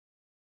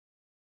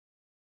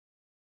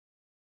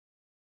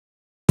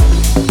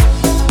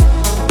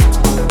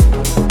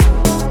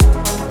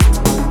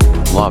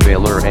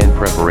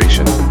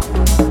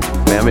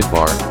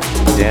Bamidbar,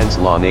 Dan's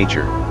Law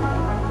Nature.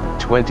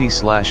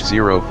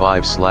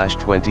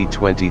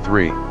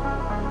 20/05/2023.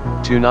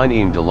 29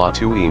 Im de la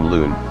 2 Im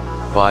Lune,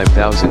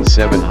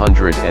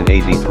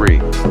 5783.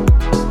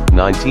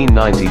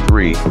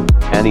 1993,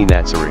 Ani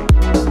Natsari.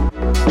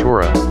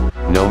 Torah,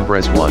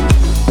 Nombres 1,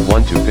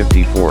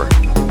 1-54.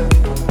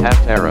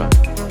 Haftara,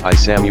 I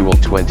Samuel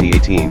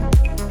 2018,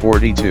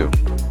 42.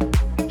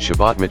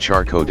 Shabbat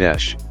Machar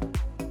Kodesh.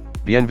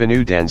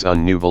 Bienvenue dans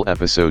un nouvel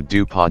épisode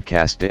du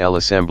podcast de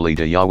l'Assemblée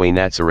de Yahweh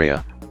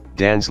Natsarea,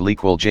 dans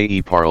lequel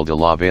je parle de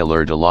la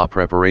valeur de la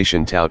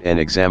préparation tout en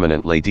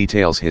examinant les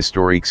détails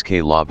historiques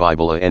que la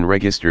Bible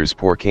enregistre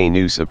pour que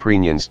nous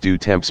apprenions du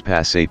temps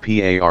passé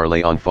par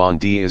les enfants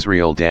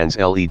d'Israël dans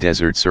le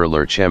désert sur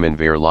leur chemin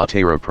vers la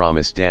terre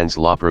promise dans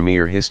la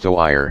première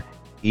histoire,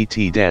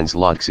 et dans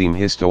l'auxième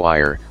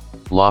histoire,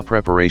 la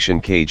préparation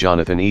que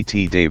Jonathan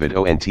et David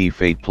ont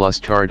fait plus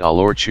tard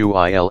alors tu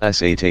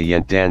ils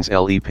étaient dans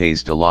le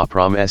pays de la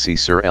promesse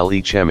sur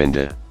le chemin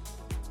de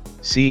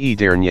ce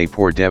dernier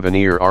pour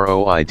devenir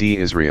roi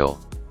d'Israël.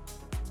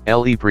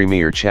 Le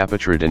premier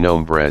chapitre de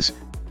Nombres,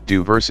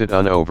 du verset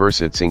 1 au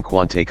verset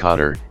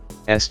 54,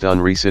 est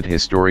un récit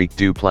historique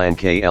du plan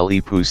que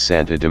le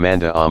puissant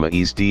demanda à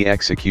Moïse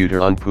d'exécuter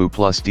un peu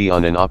plus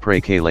d'un an après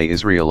que les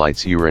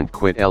Israélites eurent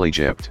quitté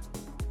l'Égypte.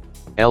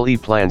 Le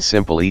plan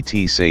simple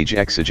et sage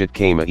exigit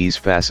que Moïse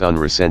fasse un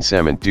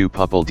recensement du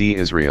peuple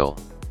d'Israël.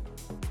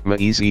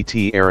 Moïse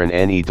et Aaron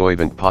ne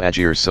doivent pas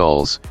agir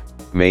seuls,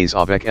 mais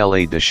avec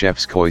l'aide de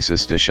chefs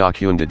coisus de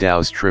chacune de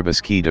deux tribus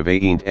qui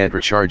devaient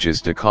être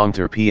charges de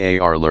compter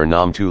par leur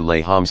nom tous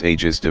les hommes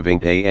âgés de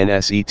 20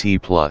 ans et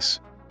plus.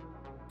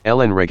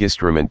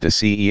 L'enregistrement de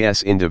ces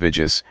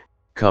individus,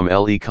 comme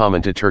le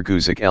commentateur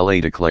Guzik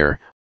le déclare,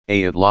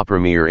 est la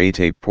première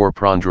étape pour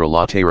prendre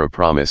la terre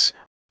promise.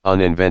 Un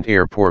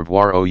inventaire pour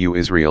voir où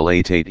Israël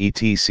était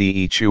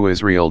etc où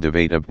Israël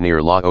devait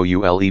obtenir la où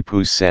le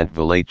puissant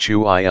voulait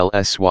où ils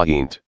soient.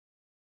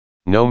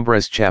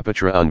 Nombres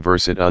chapitre 1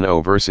 verset 1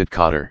 au verset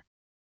 4.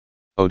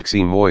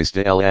 Au-dessus mois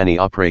de l'année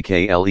après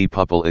que le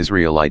peuple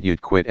israélite eut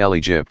quitté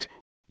l'Égypte,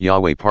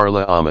 Yahweh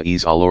parla à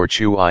Moïse alors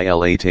où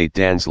il était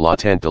dans la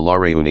tente de la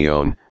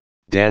réunion,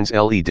 dans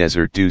le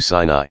désert du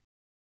Sinaï.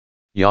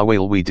 Yahweh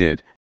lui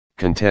dit,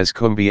 Comptez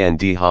combien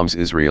de hommes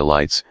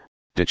israélites,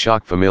 de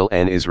chaque famille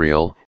en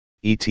Israël,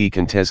 et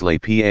comptez les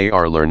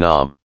par leur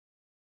nom.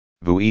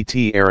 Vous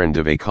et Aaron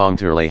devez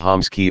compter les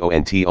hommes qui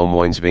ont au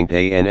moins 20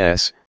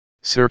 ans,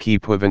 ceux qui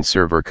peuvent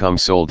servir comme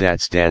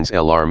soldats dans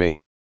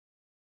l'armée.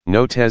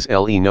 Notez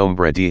le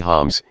nombre de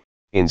hommes,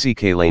 ainsi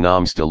que les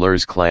noms de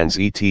leurs clans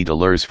et de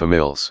leurs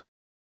familles.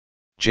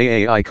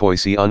 Jai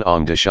choisi un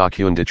homme de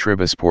chacune de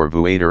tribus pour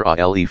vous aider à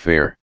le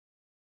faire.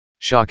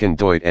 Chacun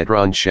doit être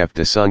un chef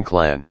de son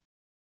clan.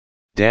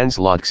 Dans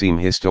l'auxième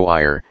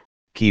histoire,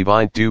 qui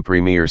vient du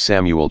premier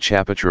Samuel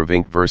chapitre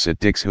 20 verset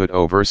 18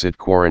 au verset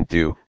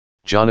 42,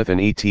 Jonathan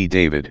et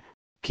David,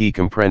 qui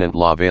comprennent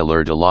la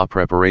valeur de la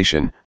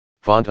préparation,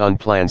 font un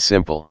plan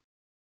simple.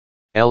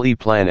 Le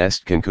plan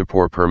est conçu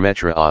pour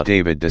permettre à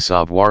David de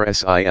savoir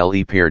si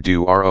le père du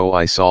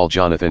roi Saul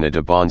Jonathan a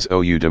de bons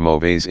ou de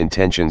mauvaises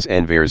intentions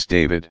envers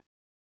David.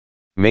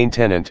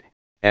 Maintenant,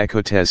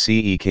 écoutez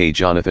ce que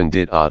Jonathan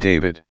dit à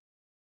David.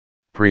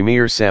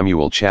 1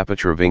 Samuel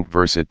chapitre 20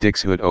 verset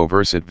 18 au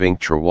verset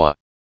 23.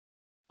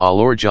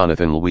 Alors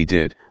Jonathan lui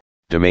dit,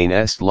 Demain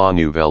est la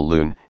nouvelle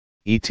lune,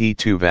 et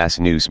tu vas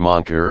nous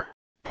manquer,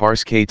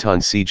 parce que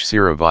ton siege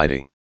sera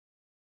vide.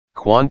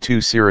 Quand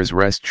tu seras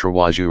rest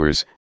 3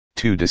 jours,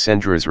 tu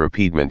descendras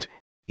rapidement,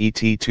 et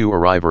tu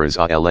arriveras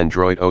à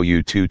l'endroit où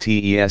tu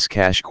tes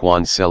cache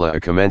quand cela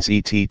commence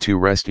et tu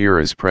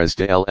resteras près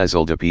de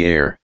l'asile de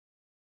Pierre.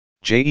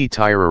 Je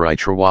tirerai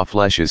 3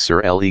 flèches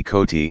sur le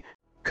côté,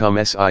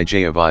 comme si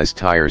j'avais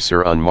tiré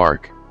sur un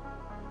marque.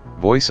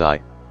 Voici,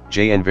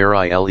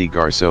 j'enverrai le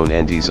garçon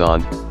en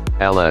disant,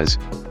 Allez,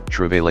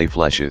 trouver les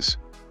flèches.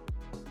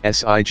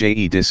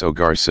 Si dis au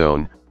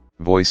garçon,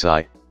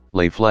 voici,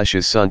 les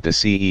flèches sont de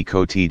ce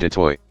côté de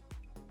toi.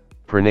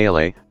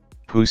 Prenez-les,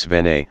 puis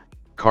venez,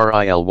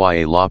 car il y a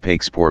la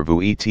paix pour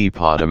vous et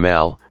pas de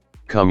mal,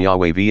 comme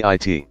Yahweh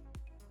vit.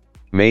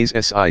 Mais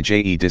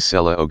si dis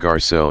cela au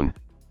garçon,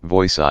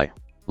 voici,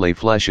 les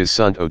flèches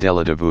sont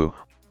au-delà de vous,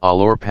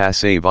 alors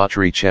passez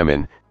votre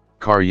chemin,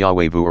 car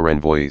Yahweh vous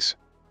renvoie.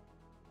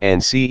 En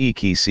ce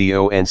qui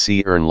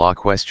concerne la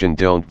question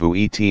dont vous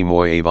et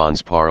moi avons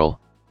parlé,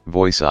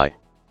 voici,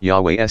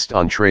 Yahweh est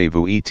entre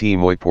vous et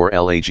moi pour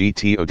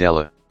l'agt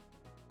au-delà.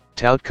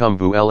 Tout comme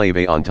vous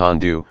l'avez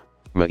entendu,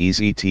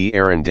 Moïse et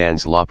Aaron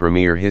dans la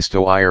première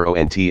histoire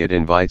ont it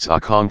invites à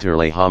compter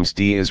les hommes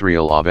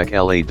d'Israël avec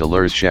l'aide de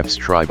leurs chefs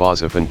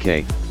tribaux afin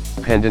que,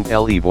 pendant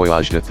le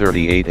voyage de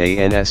 38 ans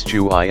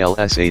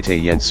ils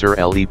étaient sur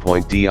le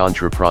point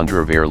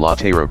d'entreprendre vers la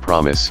terre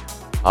promise,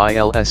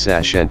 ils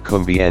sachant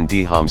combien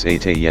de hommes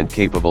étaient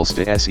capables de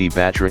se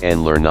battre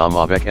en leur nom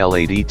avec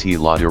l'aide de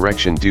la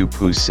direction du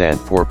puissant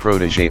pour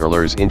protéger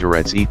leurs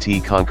intérêts et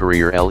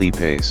conquérir le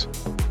pays.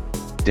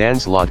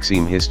 Dans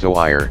l'auxième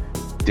histoire,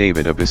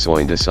 David a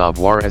besoin de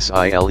savoir si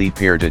le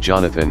père de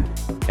Jonathan,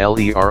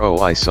 le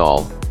roi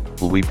Saul,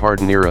 lui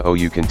partenera ou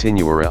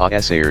continuera à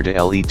essayer de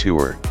le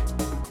tour.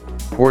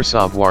 Pour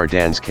savoir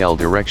dans quelle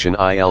direction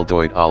il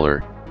doit aller,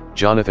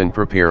 Jonathan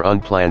prépare un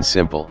plan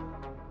simple.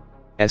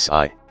 Si,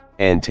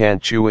 en tant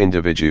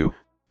qu'individu,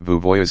 vous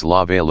voyez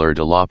la valeur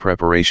de la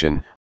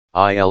préparation,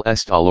 il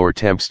est alors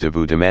temps de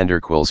vous demander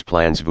quels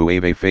plans vous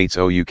avez faits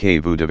ou que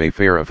vous devez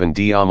faire afin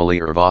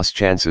d'améliorer vos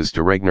chances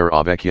de régner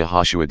avec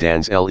Yahushua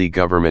dans le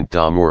gouvernement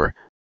d'amour,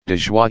 de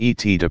joie et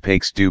de paix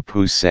du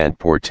puissant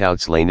pour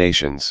toutes les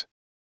nations.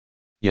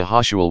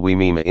 Yahushua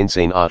lui-même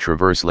enseigne à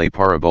travers les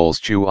paraboles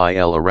qu'il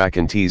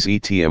racontes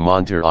et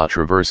montre à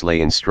travers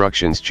les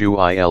instructions qu'il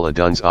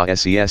donne à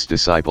ses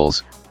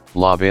disciples,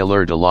 la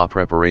valeur de la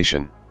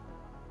préparation.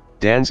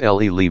 Dans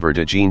le livre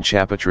de Jean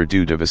chapitre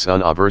 2 de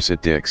un verset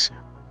 10,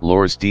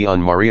 lors d'un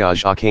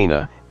mariage à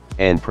Cana,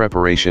 en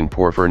préparation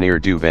pour fournir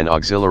du vin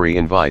auxiliary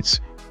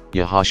invites,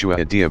 Yahushua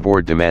a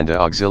d'abord demandé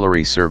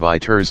auxiliary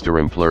serviteurs de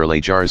remplir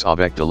les jars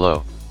avec de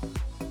l'eau.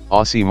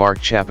 Aussi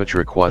Marc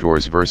chapitre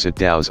 14 verset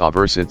 12 à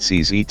verset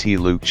 6 et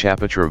Luc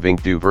chapitre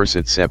 22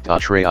 verset 7 à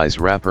 13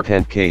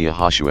 rapportent que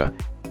Yahushua,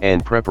 en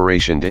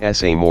préparation de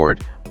sa mort,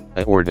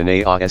 a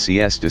ordonné à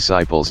ses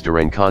disciples de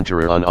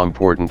rencontrer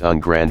un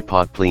grand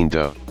pot plein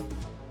d'eau.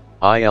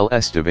 Ils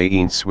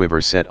devaient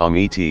suivre cet homme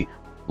et,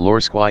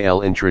 lorsqu'il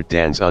entrait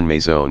dans une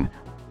maison,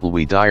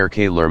 lui dire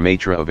que leur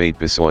maître avait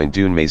besoin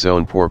d'une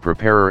maison pour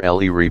préparer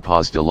le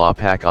repas de la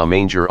Pâque à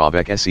manger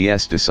avec ses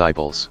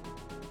disciples.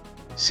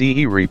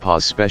 Ce repas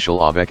spécial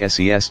avec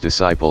ses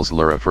disciples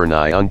leur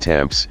fournit un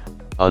temps,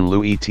 un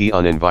lieu et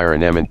un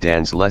environnement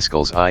dans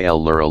lesquels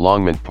il leur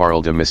longuement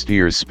parle de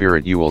mystères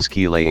spirituels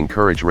qui les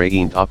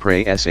encourageraient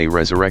après sa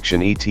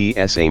résurrection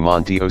et sa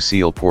montée au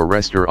ciel pour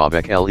rester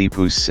avec le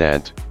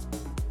puissant.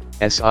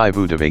 Si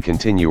vous devez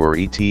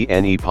continuer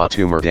et ne pas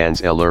tomber dans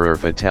l'erreur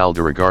fatale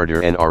de regarder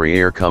en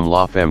arrière comme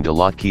la femme de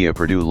Lot qui a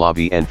perdu la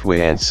vie en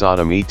fuyant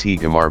Sodome et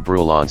Gomorrhe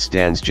brûlants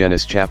dans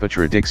Genèse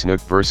chapitre 19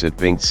 verset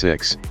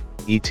 26,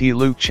 et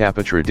Luc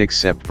chapitre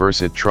 17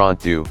 verset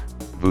 32,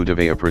 vous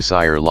devez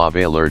apprécier la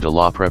valeur de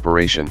la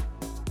préparation.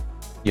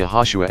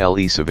 Yahushua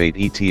le savait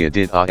et a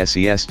dit à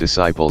ses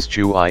disciples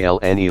qu'il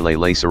ne les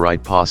laisserait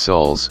pas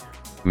seuls,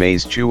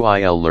 mais qu'il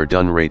leur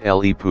donnerait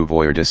le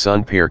pouvoir de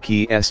son Père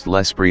qui est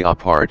l'Esprit à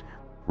part,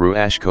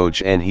 Ruach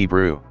Kodesh en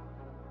hébreu.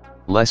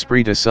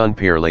 L'Esprit de son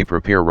Père les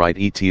préparerait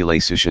et les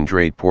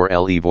sustiendrait pour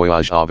le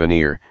voyage à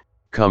venir,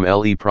 comme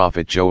le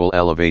prophète Joël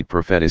l'avait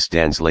prophétisé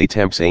dans les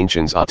temps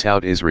anciens à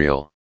tout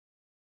Israël.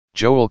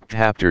 Joël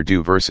chapitre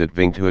 2 verset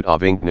 28 à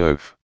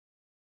 29.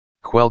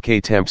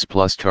 Quelques temps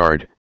plus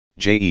tard,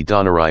 je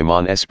donnerai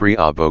mon esprit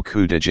à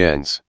beaucoup de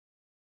gens.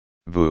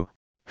 Vous,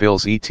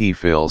 fils et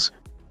filles,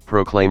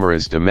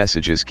 proclamerez de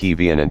messages qui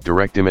viennent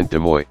directement de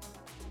moi.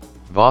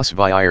 Vos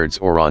vieillards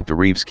auront de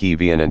rêves qui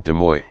viennent de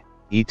moi,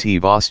 et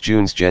vos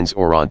jeunes gens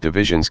auront de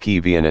visions qui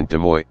viennent de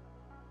moi.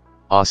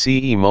 À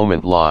ce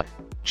moment-là,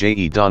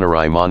 je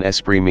donnerai mon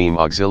esprit même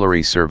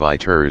auxiliary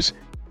serviteurs,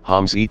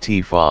 hommes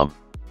et femmes.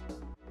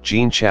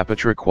 Jean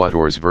chapitre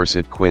 14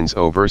 verset 15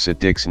 au verset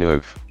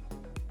 19.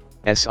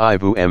 Si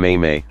vous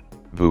m'aimez,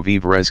 vous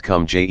vivrez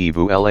comme je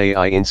vous l'ai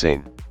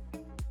enseigné.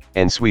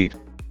 Ensuite,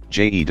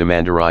 je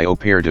demanderai au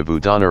Père de vous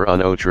donner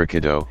un autre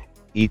cadeau,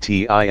 et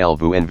il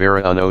vous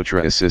enverra un autre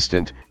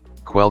assistant,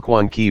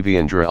 quelqu'un qui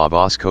viendra à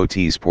vos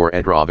côtés pour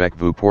être avec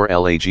vous pour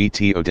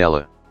l'agt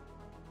au-delà.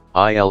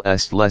 Il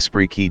est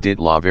l'esprit qui dit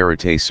la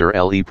vérité sur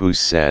le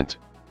puissant.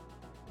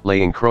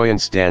 Les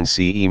incroyants dans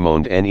ce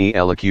monde ne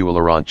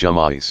l'écouleront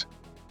jamais.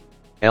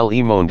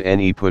 Le monde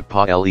ne peut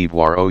pas le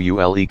voir ou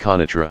le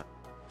connaître.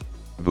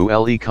 Vous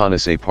le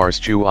connaissez parce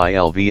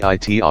qu'il vit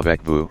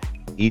avec vous,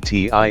 et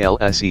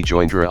il se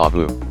joindra à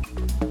vous.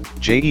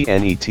 Je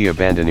ne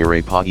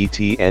abandonnerai pas et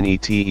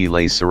ne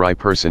les serai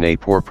personne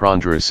pour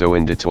prendre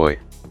soin de toi,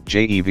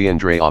 je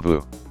viendrai à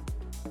vous.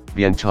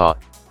 Bientôt,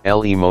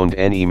 le monde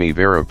ne me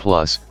verra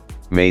plus,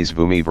 mais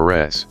vous me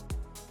verrez.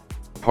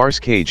 Parce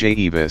que je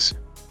vis,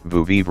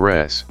 vous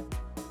vivrez.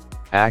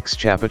 Acts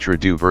chapitre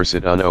 2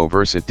 verset 1 au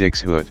verset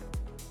 18.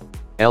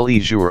 Le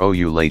jour où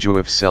les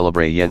Juifs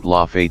célébrent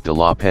la fête de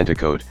la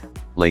Pentecôte,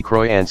 les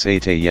croyants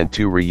étaient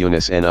tous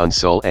réunis en un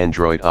seul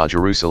endroit à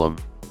Jérusalem.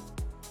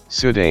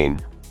 Soudain,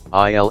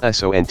 ils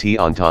ont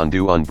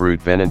entendu un bruit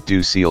venant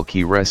du ciel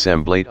qui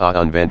ressemblait à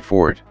un vent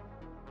fort.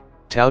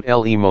 Tout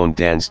le monde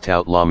dans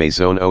toute la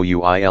maison où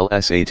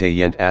ils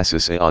étaient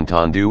assis a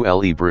entendu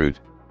le bruit.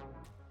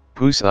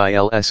 Puis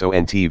ils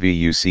ont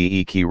vu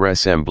ce qui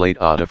ressemblait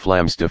à de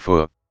flammes de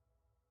feu.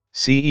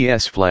 Ces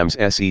flammes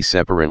se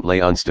séparent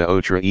les uns de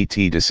autres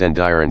et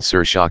descendirent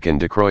sur chacun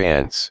de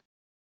croyants.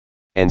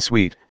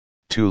 Ensuite,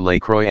 tous les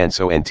croyants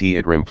ont été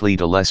remplis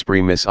de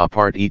l'esprit mis à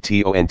part et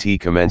ont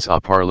commencé à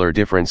parler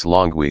différentes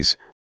langues,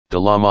 de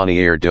la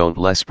manière dont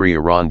l'esprit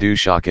a rendu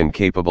chacun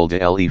capable de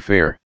le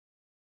faire.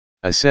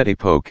 À cette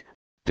époque,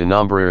 de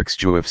nombreux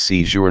Juifs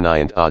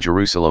séjournaient à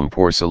Jérusalem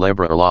pour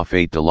célébrer la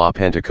fête de la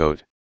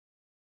Pentecôte.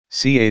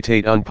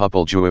 C'était un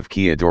peuple juif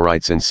qui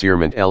adorait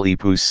sincèrement le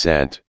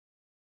puissant.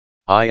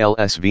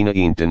 Ils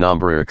venaient de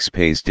nombreux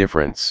pays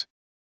différents.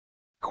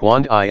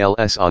 Quand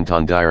ils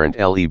entendirent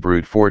le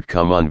bruit fort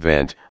comme un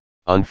vent,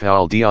 un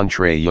foul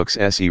d'entrée yux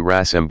se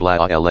rassemble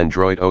à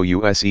l'endroit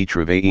où se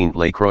travaillent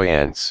les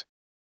croyants.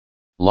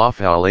 La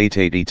foule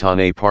était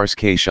étonnée parce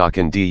que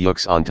chacun d'eux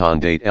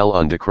entendait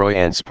un de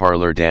croyants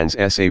parler dans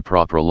sa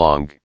propre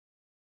langue.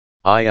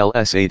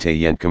 Ils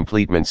étaient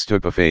complètement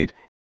stupéfaits,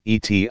 ils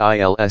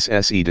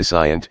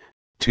déciant,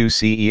 tous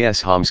ces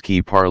hommes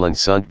qui parlent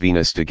sont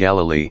venus de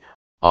Galilée,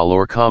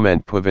 alors comment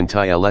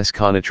pouvaient-ils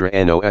connaître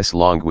nos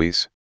langues?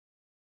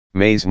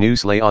 Mais nous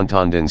les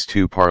entendons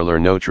tous parler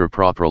notre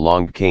propre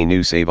langue que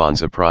nous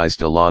avons apprise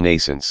de la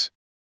naissance.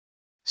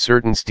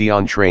 Certains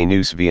d'entre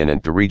nous viennent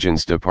de régions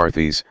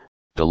départies,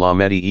 de la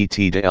Médie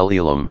et de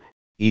l'Elam,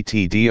 et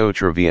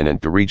d'autres viennent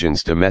de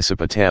régions de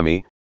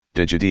Mésopotamie,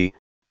 de Judée,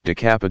 de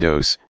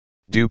Cappadoce,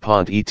 du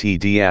Pont et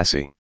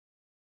d'Asie.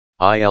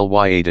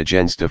 Ils de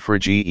gens de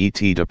Phrygie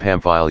et de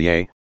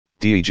Pamphylie,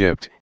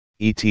 d'Égypte,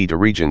 et de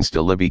régions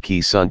de Libye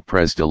qui sont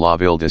près de la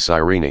ville de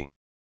Cyrène.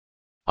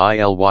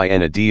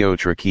 Ils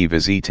d'autres qui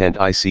visitent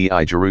ici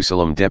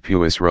Jérusalem depuis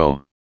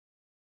Rome.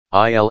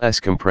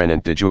 Ils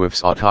comprennent de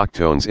juifs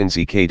autochtones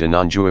ainsi que de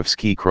non-juifs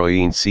qui croient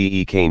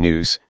que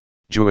nous,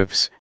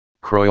 juifs,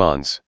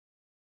 croyants.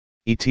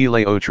 Et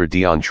les autres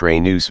d'entre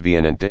nous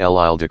viennent de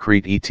l'île de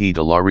Crète et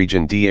de la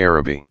région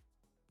d'Arabie.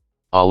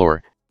 Alors,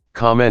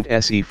 comment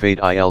se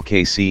fait-il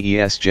que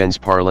ces gens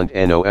parlant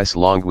nos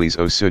langues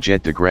au sujet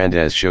de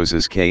grandes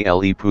choses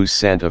qu'elles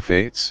poussent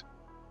faits?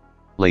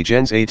 Les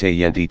gens étaient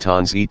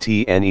étonnés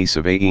et ne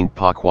savaient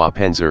pas quoi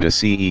penser de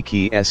ce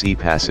qui se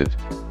passait.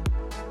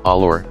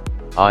 Alors,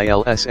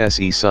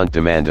 ils se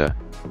demandent,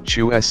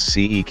 tu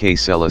ce que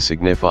cela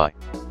signifie?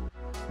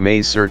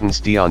 Mais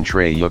certains d'entre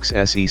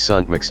eux se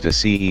sont mixtes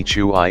ce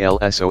tu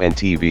ils sont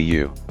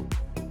vu.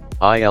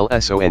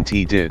 Ils sont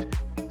did.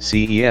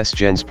 Ces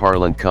gens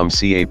parlant comme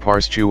ça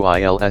parce que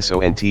ils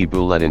sont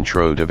boulet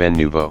trop devant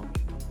nouveau.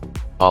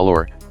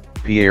 Alors,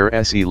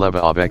 Pierre se leva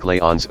avec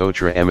les 11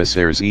 autres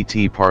émissaires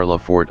et parla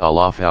fort à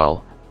la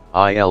foule,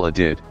 il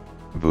dit,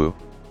 vous,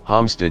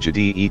 hommes de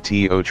Judée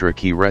et autres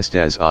qui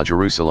restez à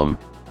Jérusalem,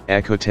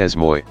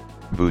 écoutez-moi,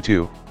 vous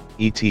tous,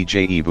 et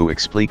je vous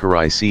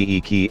expliquerai ce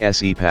qui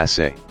se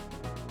passe.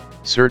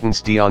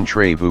 Certains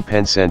d'entre vous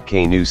pensent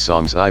que nous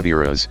sommes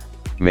ivreux,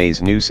 mais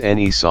nous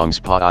ne sommes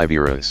pas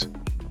ivreux.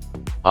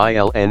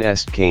 Il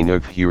n'est que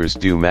 9 heures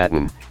du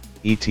matin,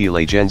 et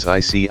les gens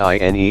ici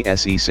ne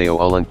se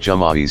olent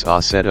jamais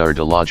à cette heure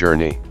de la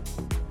journée.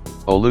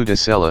 Au lieu de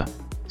cela,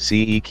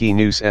 ce qui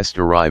nous est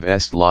arrive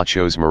est la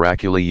chose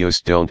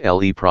miraculeuse dont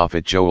le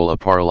prophète Joël a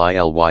parlé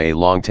il y a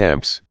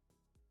longtemps.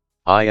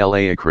 Il a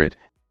écrit,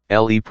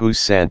 le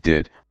poussant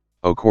dit,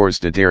 au cours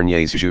de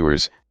derniers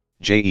jours,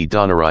 je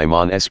donnerai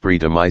mon esprit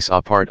de mise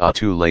à part à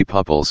tous les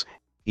peuples,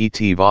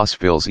 et vos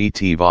fils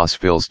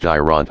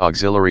diront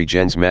auxiliary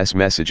gens mes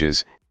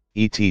messages,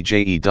 et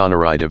je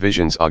donnerai de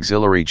visions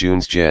auxiliary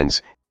junes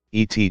gens,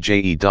 et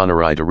je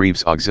donnerai de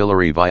rêves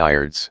auxiliary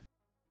vierges.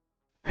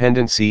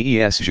 Pendant ces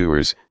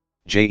jours,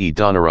 je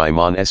donnerai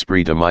mon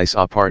esprit de mise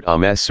à part à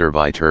mes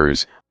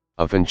serviteurs,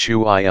 afin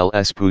que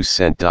ils puissent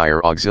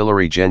dire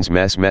auxiliary gens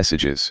mes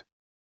messages.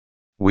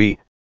 Oui,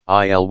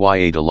 il y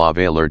a de la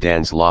valeur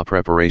dans la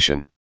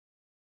préparation.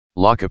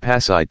 La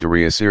capacité de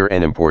réussir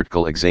un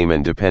important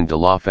examen dépend de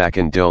la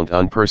façon dont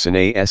une personne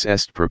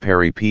est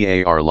préparée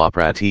par la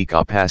pratique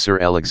à passer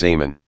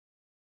l'examen.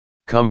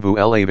 Comme vous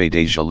l'avez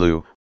déjà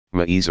lu,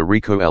 mais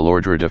rico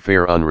l'ordre de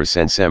faire un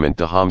recensement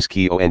de hommes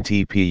qui ont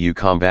pu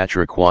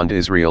combattre quand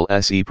Israël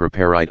se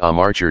préparait à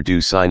marcher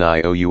du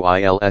Sinaï aux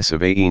ils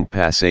avaient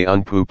passé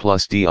un peu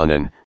plus d'un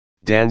an,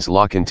 dans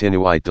la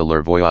continuité de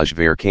leur voyage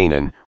vers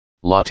Canaan,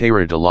 la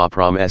terre de la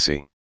promesse.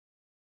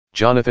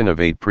 Jonathan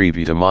avait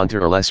prévu de monter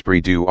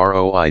l'esprit du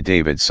roi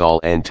David seul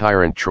en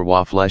tirant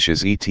 3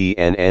 flèches et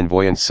en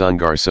envoyant son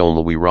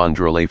garçon lui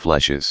rendre les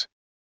flèches.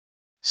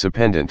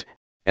 Cependant,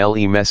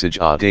 le message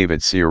à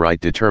David serait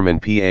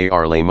déterminé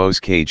par les mots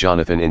que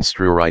Jonathan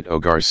instruirait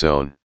au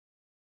garçon.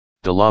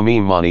 De la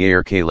même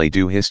manière que les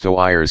deux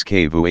histoires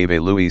que vous avez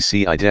lues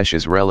si déjà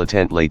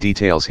relatant les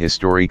détails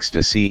historiques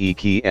de ce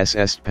qui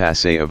est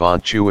passé avant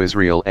que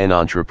Israël en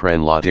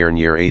entreprenne la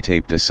dernière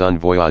étape de son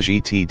voyage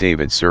et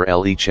David sur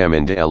le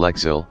chemin de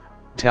l'exil,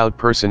 toute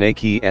personne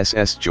qui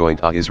est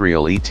jointe à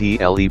Israël et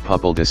le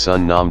peuple de son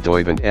nom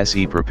doivent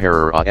se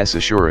préparer à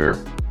s'assurer,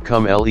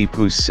 comme le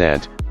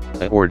poussant,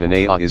 a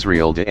ordonné à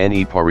Israël de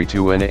ne pas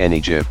retourner en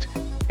Égypte,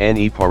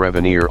 ne pas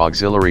revenir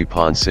auxiliary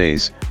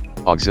pensées,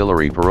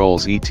 auxiliary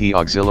paroles et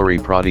auxiliary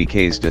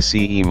pratiques de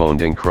ce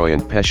monde incroyant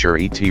pécheur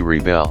et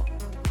rebelle.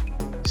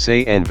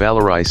 C'est en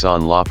valorisant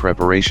la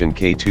préparation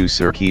que tous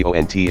ceux qui ont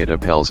été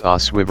appelés à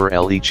suivre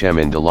le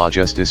chemin de la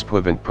justice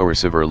peuvent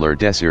poursuivre leur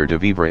désir de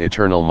vivre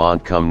éternellement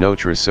comme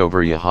notre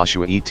Sauveur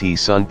Yahushua et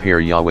son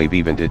Père Yahweh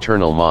vivant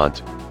éternellement.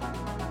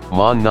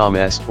 Mon nom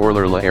est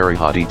Orler la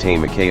Arihati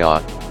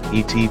Makayat,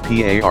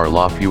 et par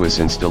la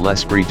puissance de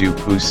l'Esprit du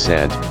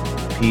Puissant,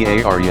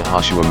 par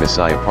Yahushua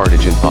Messiah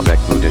partageant avec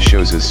vous de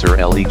choses sur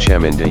le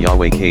chemin de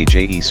Yahweh que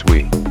je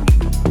suis.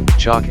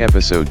 Chaque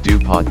épisode du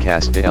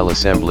podcast de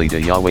l'Assemblée de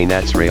Yahweh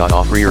Natsrea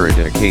offrira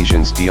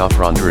d'occasions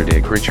d'apprendre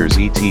d'écritures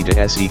et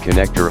de se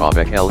connecter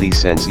avec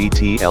l'essence et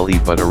les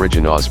but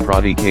originaux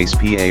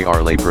pratiques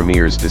par les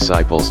premiers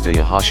disciples de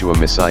Yahushua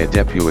Messiah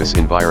depuis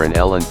environ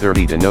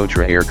l'30 de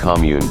notre ère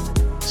commune,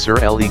 sur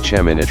le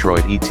chemin étroit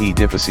et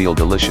difficile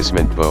de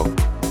l'achissement beau,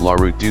 la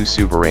route du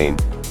souverain,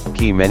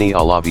 qui mène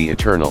à la vie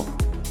éternelle.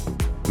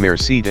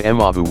 Merci de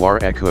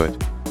m'avoir écouté.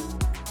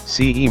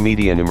 CE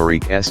Media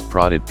numérique est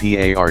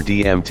produit par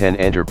DiM10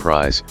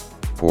 Enterprise,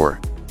 pour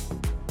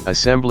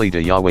Assemblée de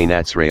Yahweh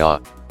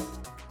Natsrea.